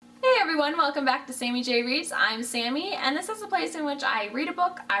everyone, welcome back to SamiJReads. I'm Sammy, and this is a place in which I read a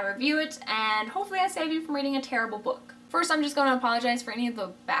book, I review it, and hopefully I save you from reading a terrible book. First, I'm just going to apologize for any of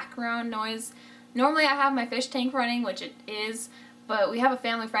the background noise. Normally I have my fish tank running, which it is, but we have a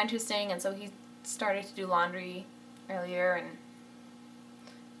family friend who's staying, and so he started to do laundry earlier, and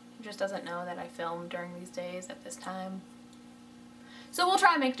he just doesn't know that I film during these days at this time. So we'll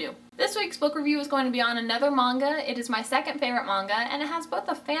try and make do. This week's book review is going to be on another manga. It is my second favorite manga, and it has both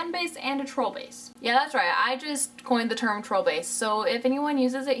a fan base and a troll base. Yeah, that's right, I just coined the term troll base, so if anyone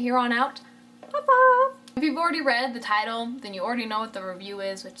uses it here on out, pop. If you've already read the title, then you already know what the review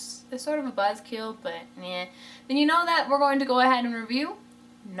is, which is sort of a buzzkill, but eh. Then you know that we're going to go ahead and review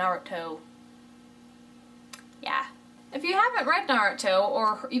Naruto. Yeah. If you haven't read Naruto,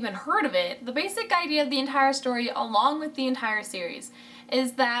 or even heard of it, the basic idea of the entire story, along with the entire series,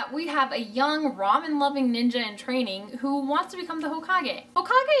 is that we have a young ramen-loving ninja in training who wants to become the Hokage.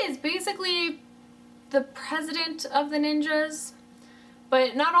 Hokage is basically the president of the ninjas,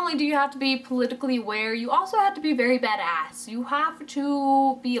 but not only do you have to be politically aware, you also have to be very badass. You have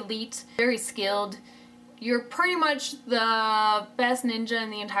to be elite, very skilled. You're pretty much the best ninja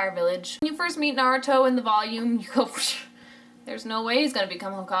in the entire village. When you first meet Naruto in the volume, you go, there's no way he's gonna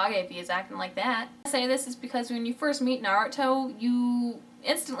become Hokage if he is acting like that. I say this is because when you first meet Naruto, you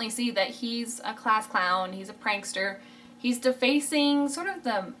instantly see that he's a class clown, he's a prankster, he's defacing sort of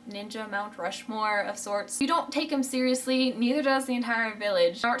the ninja Mount Rushmore of sorts. You don't take him seriously, neither does the entire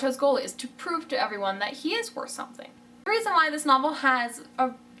village. Naruto's goal is to prove to everyone that he is worth something. The reason why this novel has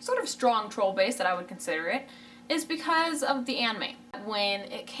a sort of strong troll base that I would consider it is because of the anime. When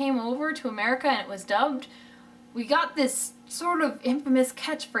it came over to America and it was dubbed, we got this sort of infamous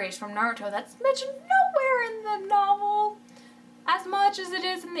catchphrase from Naruto that's mentioned nowhere in the novel as much as it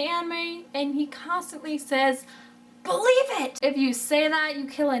is in the anime, and he constantly says, "Believe it!" If you say that, you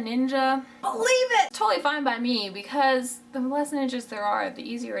kill a ninja. Believe it! It's totally fine by me, because the less ninjas there are, the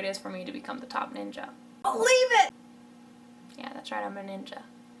easier it is for me to become the top ninja. Believe it! Yeah, that's right, I'm a ninja.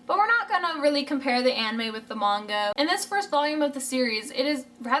 But we're not gonna really compare the anime with the manga. In this first volume of the series, it is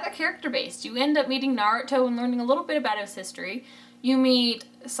rather character-based. You end up meeting Naruto and learning a little bit about his history. You meet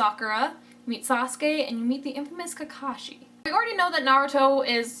Sakura, you meet Sasuke, and you meet the infamous Kakashi. We already know that Naruto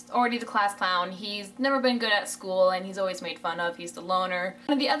is already the class clown. He's never been good at school, and he's always made fun of. He's the loner.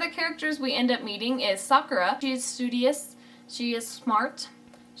 One of the other characters we end up meeting is Sakura. She is studious, she is smart,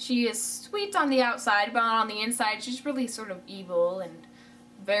 she is sweet on the outside, but on the inside she's really sort of evil and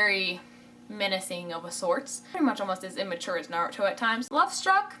very menacing of a sorts. Pretty much almost as immature as Naruto at times.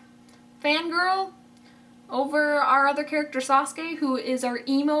 Love-struck, fangirl over our other character Sasuke, who is our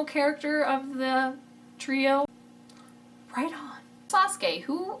emo character of the trio. Right on. Sasuke,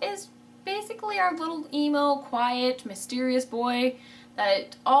 who is basically our little emo, quiet, mysterious boy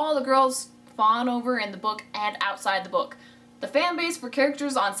that all the girls fawn over in the book and outside the book. The fan base for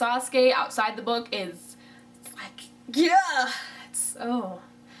characters on Sasuke outside the book is like, yeah, it's, oh.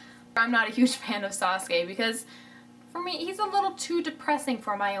 I'm not a huge fan of Sasuke because, for me, he's a little too depressing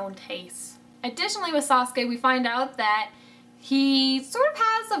for my own taste. Additionally, with Sasuke, we find out that he sort of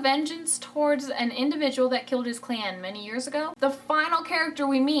has a vengeance towards an individual that killed his clan many years ago. The final character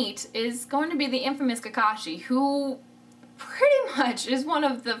we meet is going to be the infamous Kakashi, who pretty much is one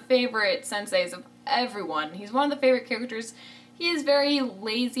of the favorite senseis of everyone. He's one of the favorite characters. He is very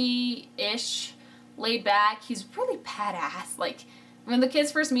lazy-ish, laid back. He's really badass. Like, when the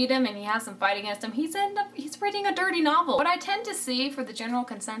kids first meet him and he has them fight against him, he's reading a dirty novel. What I tend to see for the general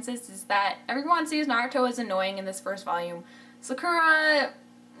consensus is that everyone sees Naruto as annoying in this first volume. Sakura,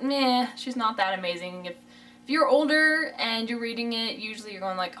 meh, she's not that amazing. If you're older and you're reading it, usually you're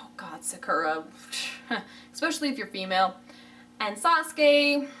going like, oh god, Sakura, especially if you're female. And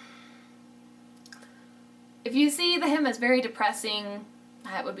Sasuke, if you see him as very depressing,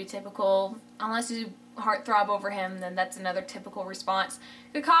 that would be typical. Unless you heartthrob over him, then that's another typical response.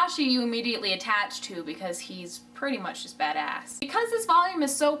 Kakashi you immediately attach to because he's pretty much just badass. Because this volume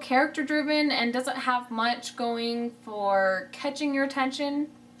is so character driven and doesn't have much going for catching your attention,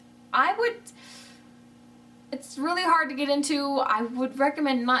 it's really hard to get into. I would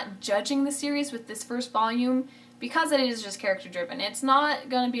recommend not judging the series with this first volume because it is just character driven. It's not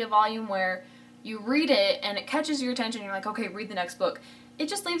going to be a volume where you read it and it catches your attention and you're like, okay, read the next book. It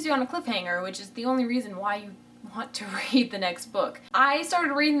just leaves you on a cliffhanger, which is the only reason why you want to read the next book. I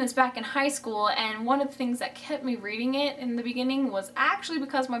started reading this back in high school, and one of the things that kept me reading it in the beginning was actually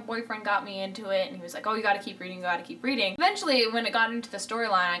because my boyfriend got me into it, and he was like, oh, you gotta keep reading, you gotta keep reading. Eventually, when it got into the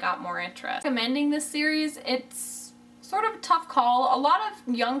storyline, I got more interest. Recommending this series, it's sort of a tough call. A lot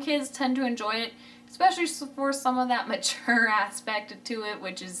of young kids tend to enjoy it, especially for some of that mature aspect to it,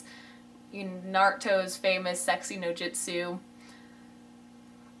 which is Naruto's famous sexy no jutsu.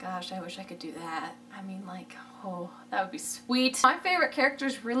 Gosh, I wish I could do that. I mean, like, oh, that would be sweet. My favorite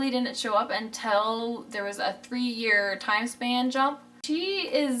characters really didn't show up until there was a 3-year time span jump. She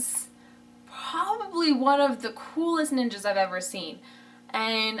is probably one of the coolest ninjas I've ever seen.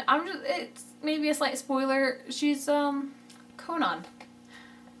 And it's maybe a slight spoiler, she's, Conan.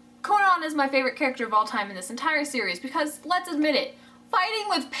 Conan is my favorite character of all time in this entire series because, let's admit it, fighting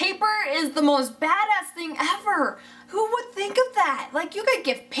with paper is the most badass thing ever. Who would think of that? Like, you could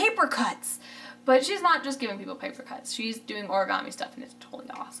give paper cuts. But she's not just giving people paper cuts. She's doing origami stuff and it's totally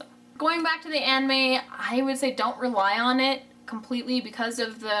awesome. Going back to the anime, I would say don't rely on it completely because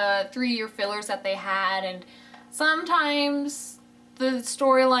of the 3-year fillers that they had, and sometimes the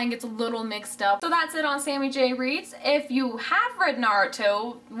storyline gets a little mixed up. So that's it on Sami J Reads. If you have read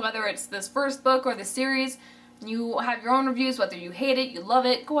Naruto, whether it's this first book or the series, you have your own reviews, whether you hate it, you love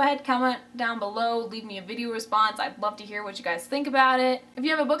it, go ahead, comment down below, leave me a video response. I'd love to hear what you guys think about it. If you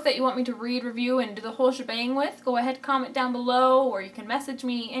have a book that you want me to read, review, and do the whole shebang with, go ahead, comment down below, or you can message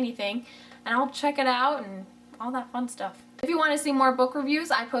me, anything, and I'll check it out and all that fun stuff. If you want to see more book reviews,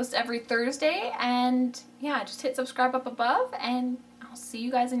 I post every Thursday, and yeah, just hit subscribe up above, and I'll see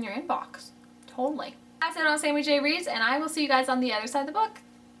you guys in your inbox. Totally. That's it on Sami J Reads, and I will see you guys on the other side of the book.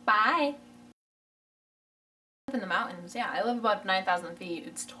 Bye! In the mountains, yeah, I live above 9,000 feet.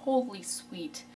 It's totally sweet.